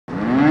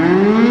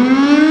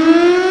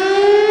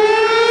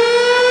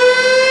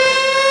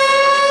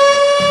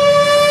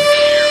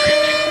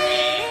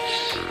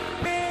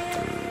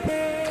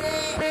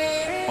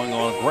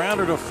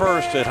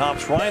first. It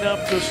hops right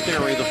up to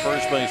Sterry, the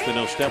first baseman.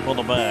 No step on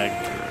the bag.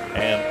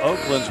 And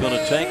Oakland's going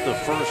to take the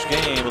first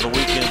game of the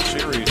weekend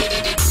series.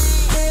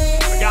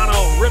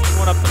 Pagano rips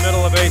one up the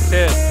middle of base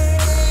hit.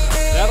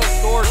 That'll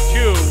score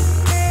 2.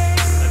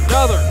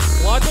 Another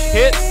clutch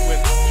hit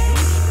with 2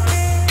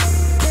 strikes.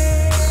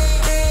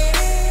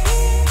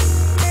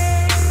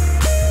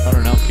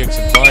 Hunter now kicks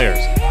and fires.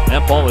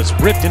 That ball is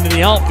ripped into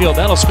the outfield.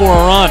 That'll score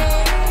a run.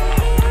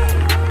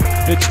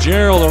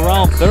 Fitzgerald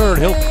around third.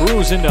 He'll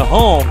cruise into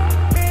home.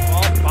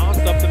 Ball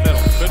bounced up the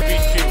middle. Could be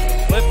 2.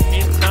 Flip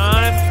in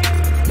time.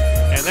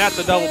 And that's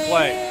a double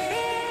play.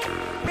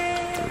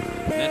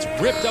 That's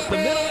ripped up the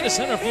middle into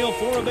center field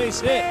for a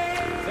base hit.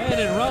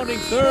 Fannin rounding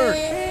third.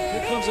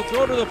 Here comes a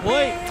throw to the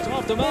plate. It's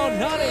off the mound,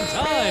 not in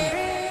time.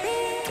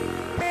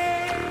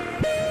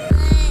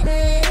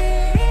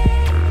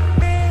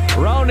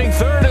 Rounding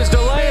third is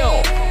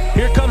DeLeo.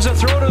 Here comes a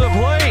throw to the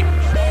plate.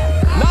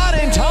 Not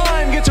in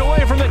time. Gets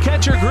away from the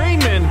catcher,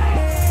 Greenman.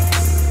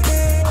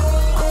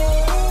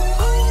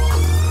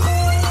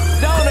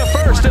 Down to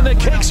first, and the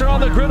Cakes are on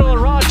the griddle in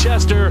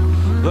Rochester.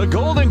 The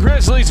Golden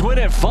Grizzlies win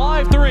at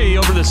 5-3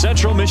 over the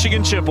Central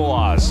Michigan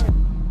Chippewas.